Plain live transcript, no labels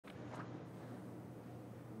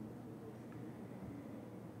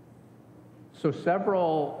So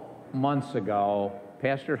several months ago,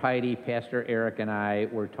 Pastor Heidi, Pastor Eric, and I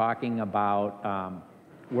were talking about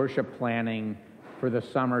worship planning for the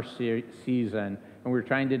summer season, and we were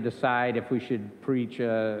trying to decide if we should preach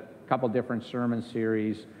a couple different sermon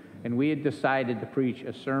series, and we had decided to preach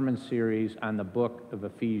a sermon series on the book of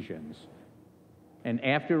Ephesians. And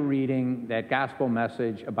after reading that gospel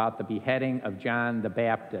message about the beheading of John the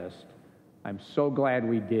Baptist, I'm so glad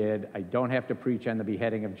we did. I don't have to preach on the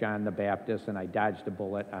beheading of John the Baptist, and I dodged a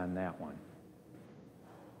bullet on that one.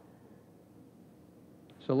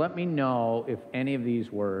 So let me know if any of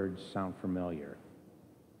these words sound familiar.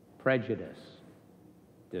 Prejudice,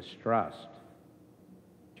 distrust,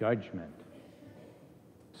 judgment,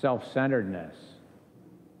 self-centeredness,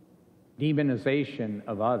 demonization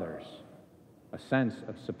of others, a sense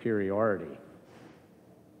of superiority,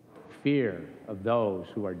 fear of those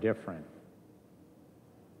who are different,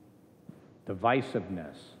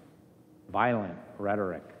 divisiveness, violent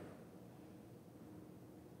rhetoric.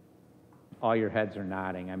 All your heads are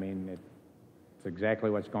nodding. I mean, it's exactly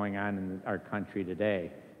what's going on in our country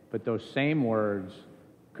today. But those same words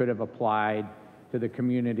could have applied to the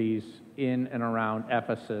communities in and around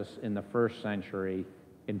Ephesus in the first century,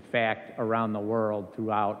 in fact, around the world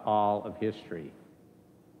throughout all of history.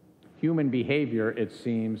 Human behavior, it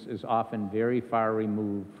seems, is often very far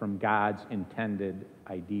removed from God's intended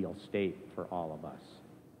ideal state for all of us.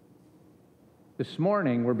 This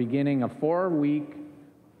morning, we're beginning a 4-week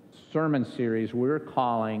sermon series we're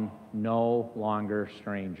calling No Longer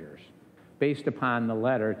Strangers, based upon the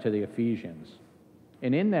letter to the Ephesians.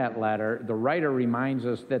 And in that letter, the writer reminds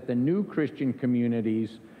us that the new Christian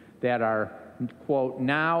communities that are, quote,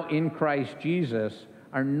 now in Christ Jesus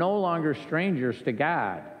are no longer strangers to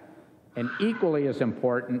God. And equally as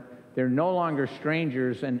important, they're no longer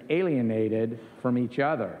strangers and alienated from each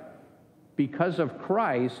other. Because of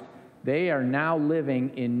Christ, they are now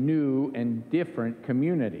living in new and different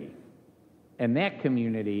community. And that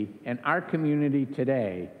community and our community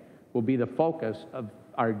today will be the focus of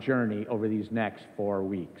our journey over these next 4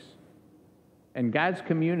 weeks. And God's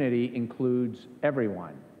community includes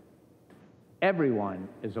everyone. Everyone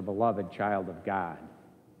is a beloved child of God.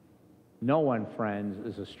 No one, friends,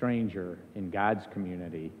 is a stranger in God's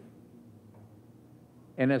community.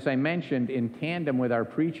 And as I mentioned, in tandem with our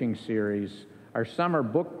preaching series, our summer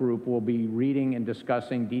book group will be reading and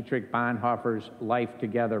discussing Dietrich Bonhoeffer's Life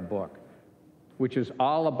Together book, which is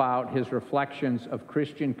all about his reflections of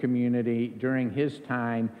Christian community during his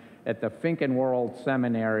time at the Finkenwerld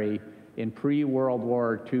Seminary in pre-World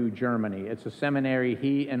War II Germany. It's a seminary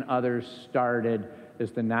he and others started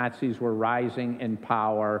as the Nazis were rising in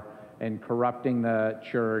power and corrupting the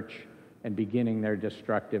church and beginning their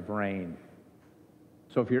destructive reign.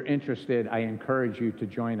 So if you're interested, I encourage you to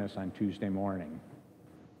join us on Tuesday morning.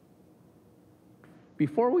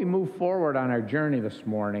 Before we move forward on our journey this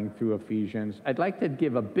morning through Ephesians, I'd like to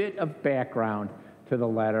give a bit of background to the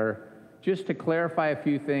letter, just to clarify a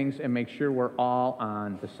few things and make sure we're all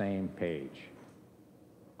on the same page.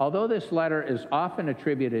 Although this letter is often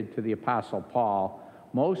attributed to the Apostle Paul,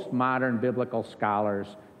 most modern biblical scholars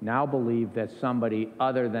now believe that somebody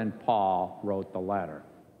other than Paul wrote the letter.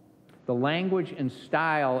 The language and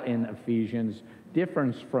style in Ephesians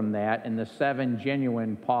differs from that in the 7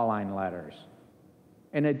 genuine Pauline letters.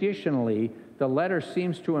 And additionally, the letter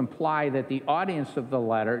seems to imply that the audience of the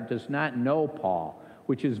letter does not know Paul,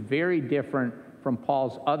 which is very different from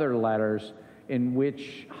Paul's other letters, in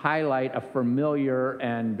which highlight a familiar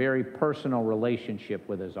and very personal relationship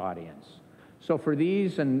with his audience. So for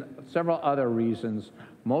these and several other reasons,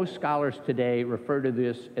 most scholars today refer to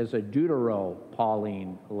this as a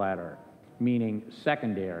Deutero-Pauline letter, meaning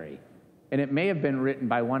secondary. And it may have been written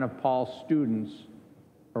by one of Paul's students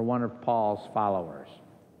or one of Paul's followers.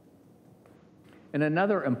 And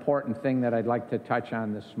another important thing that I'd like to touch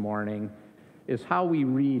on this morning is how we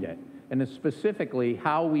read it, and specifically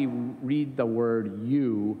how we read the word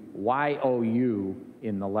you, Y-O-U,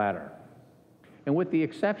 in the letter. And with the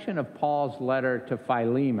exception of Paul's letter to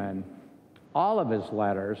Philemon, all of his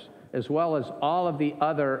letters, as well as all of the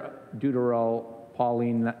other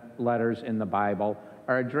Deutero-Pauline letters in the Bible,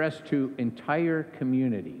 are addressed to entire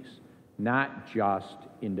communities, not just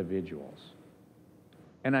individuals.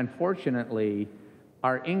 And unfortunately,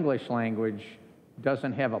 our English language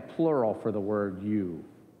doesn't have a plural for the word you.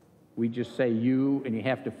 We just say you, and you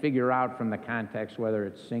have to figure out from the context whether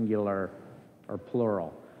it's singular or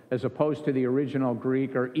plural, as opposed to the original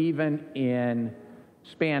Greek, or even in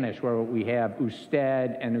Spanish, where we have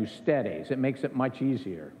usted and ustedes. It makes it much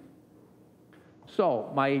easier.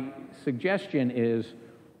 So my suggestion is,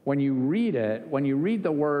 when you read it, when you read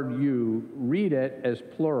the word you, read it as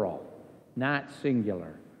plural. not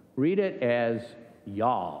singular. Read it as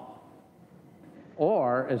y'all.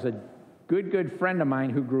 Or, as a good friend of mine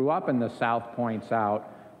who grew up in the South points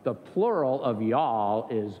out, the plural of y'all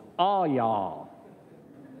is all y'all.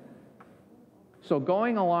 So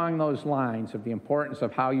going along those lines of the importance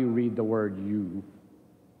of how you read the word you,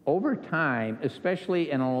 over time, especially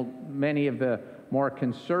in many of the more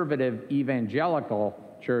conservative evangelical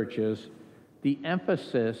churches, the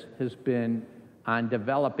emphasis has been on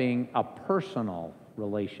developing a personal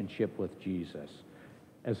relationship with Jesus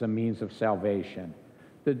as a means of salvation.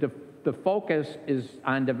 The focus is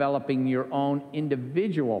on developing your own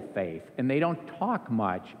individual faith, and they don't talk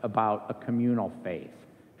much about a communal faith.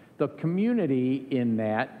 The community in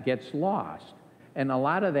that gets lost, and a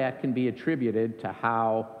lot of that can be attributed to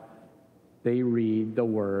how they read the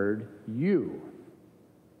word you.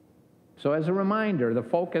 So as a reminder, the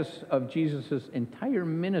focus of Jesus' entire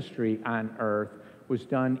ministry on earth was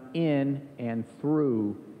done in and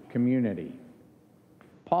through community.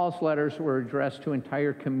 Paul's letters were addressed to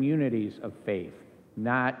entire communities of faith,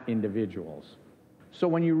 not individuals. So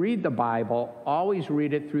when you read the Bible, always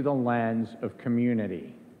read it through the lens of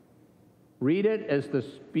community. Read it as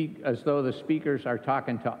though the speakers are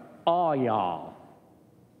talking to all y'all.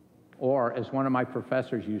 Or, as one of my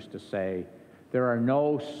professors used to say, there are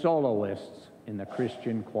no soloists in the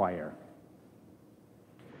Christian choir.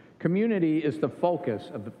 Community is the focus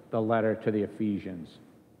of the letter to the Ephesians.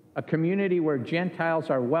 A community where Gentiles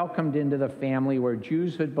are welcomed into the family where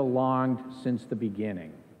Jews had belonged since the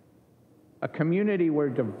beginning. A community where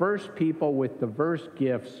diverse people with diverse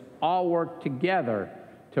gifts all work together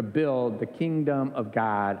to build the kingdom of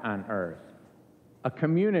God on earth. A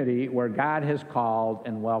community where God has called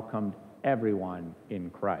and welcomed everyone in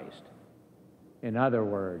Christ. In other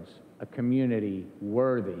words, a community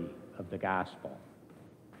worthy of the gospel.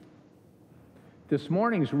 This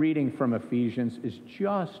morning's reading from Ephesians is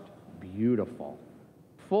just beautiful,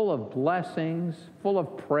 full of blessings, full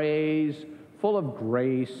of praise, full of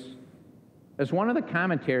grace. As one of the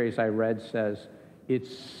commentaries I read says, it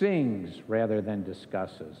sings rather than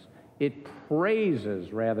discusses. It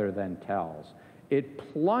praises rather than tells.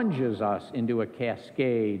 It plunges us into a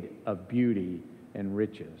cascade of beauty and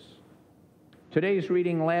riches. Today's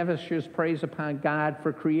reading lavishes praise upon God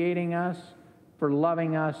for creating us, for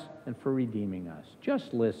loving us, and for redeeming us.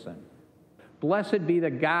 Just listen. Blessed be the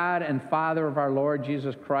God and Father of our Lord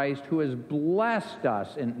Jesus Christ, who has blessed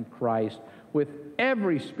us in Christ with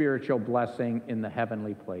every spiritual blessing in the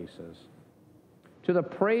heavenly places, to the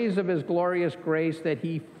praise of his glorious grace that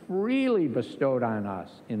he freely bestowed on us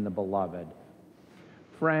in the Beloved.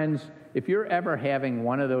 Friends, if you're ever having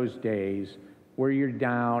one of those days where you're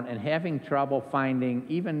down and having trouble finding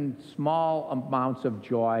even small amounts of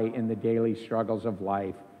joy in the daily struggles of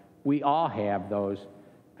life, we all have those.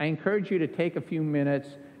 I encourage you to take a few minutes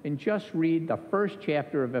and just read the first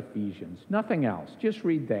chapter of Ephesians. Nothing else. Just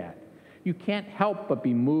read that. You can't help but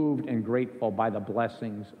be moved and grateful by the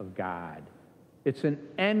blessings of God. It's an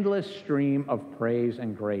endless stream of praise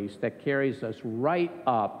and grace that carries us right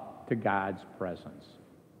up to God's presence.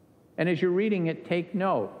 And as you're reading it, take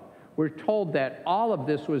note. We're told that all of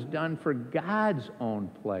this was done for God's own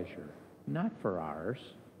pleasure, not for ours.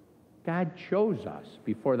 God chose us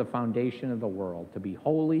before the foundation of the world to be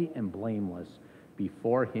holy and blameless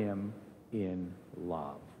before him in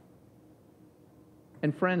love.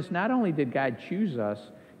 And friends, not only did God choose us,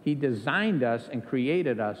 he designed us and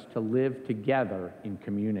created us to live together in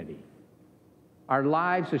community. Our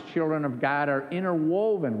lives as children of God are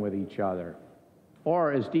interwoven with each other.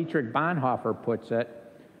 Or, as Dietrich Bonhoeffer puts it,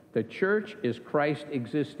 the church is Christ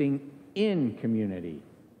existing in community.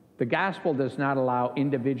 The gospel does not allow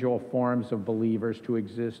individual forms of believers to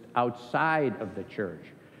exist outside of the church.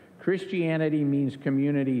 Christianity means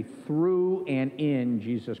community through and in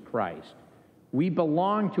Jesus Christ. We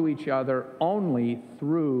belong to each other only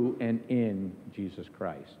through and in Jesus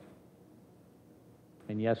Christ.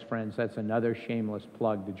 And yes, friends, that's another shameless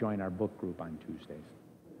plug to join our book group on Tuesdays.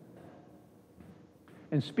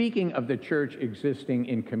 And speaking of the church existing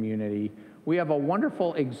in community, we have a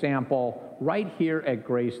wonderful example right here at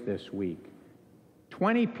Grace this week.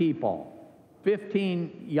 20 people,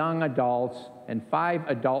 15 young adults, and 5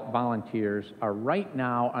 adult volunteers are right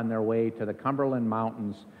now on their way to the Cumberland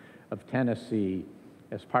Mountains of Tennessee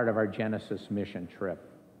as part of our Genesis mission trip.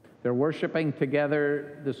 They're worshiping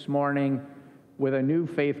together this morning with a new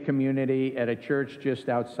faith community at a church just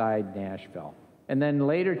outside Nashville. And then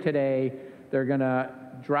later today, they're going to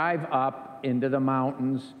drive up into the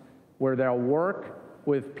mountains where they'll work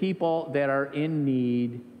with people that are in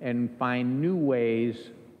need and find new ways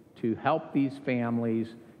to help these families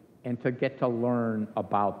and to get to learn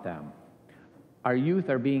about them. Our youth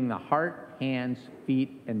are being the heart, hands,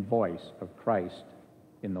 feet, and voice of Christ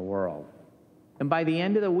in the world. And by the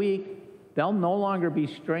end of the week, they'll no longer be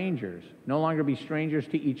strangers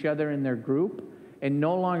to each other in their group, and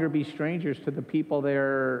no longer be strangers to the people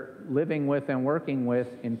they're living with and working with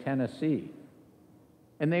in Tennessee.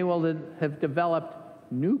 And they will have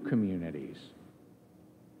developed new communities.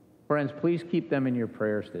 Friends, please keep them in your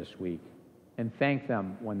prayers this week and thank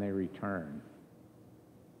them when they return.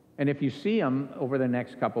 And if you see them over the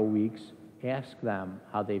next couple weeks, ask them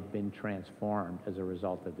how they've been transformed as a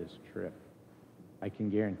result of this trip. I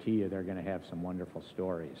can guarantee you they're going to have some wonderful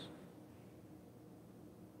stories.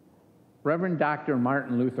 Reverend Dr.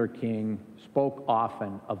 Martin Luther King spoke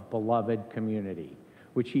often of beloved community,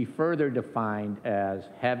 which he further defined as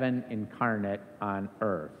heaven incarnate on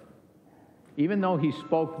earth. Even though he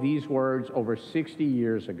spoke these words over 60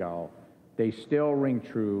 years ago, they still ring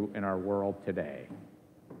true in our world today.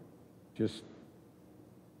 Just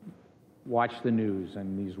watch the news,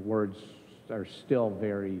 and these words are still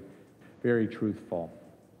very, very truthful.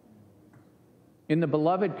 In the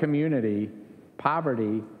beloved community,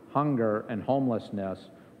 poverty, hunger, and homelessness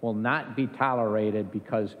will not be tolerated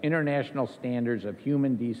because international standards of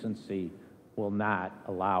human decency will not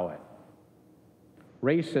allow it.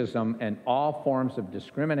 Racism and all forms of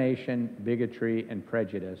discrimination, bigotry, and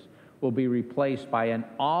prejudice will be replaced by an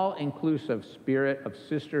all-inclusive spirit of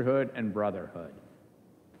sisterhood and brotherhood.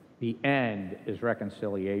 The end is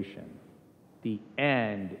reconciliation. The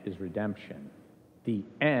end is redemption. The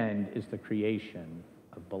end is the creation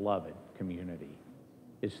of beloved community.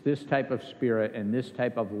 It's this type of spirit and this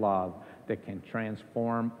type of love that can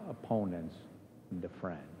transform opponents into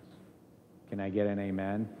friends. Can I get an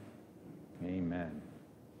amen? Amen.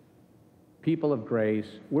 People of grace,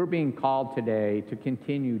 we're being called today to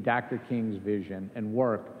continue Dr. King's vision and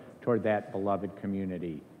work toward that beloved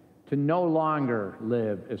community, to no longer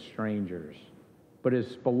live as strangers, but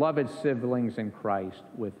as beloved siblings in Christ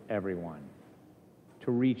with everyone,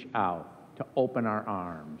 to reach out, to open our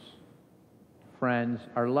arms. Friends,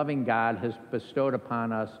 our loving God has bestowed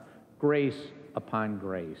upon us grace upon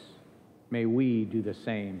grace. May we do the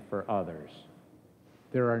same for others.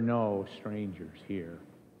 There are no strangers here.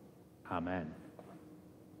 Amen.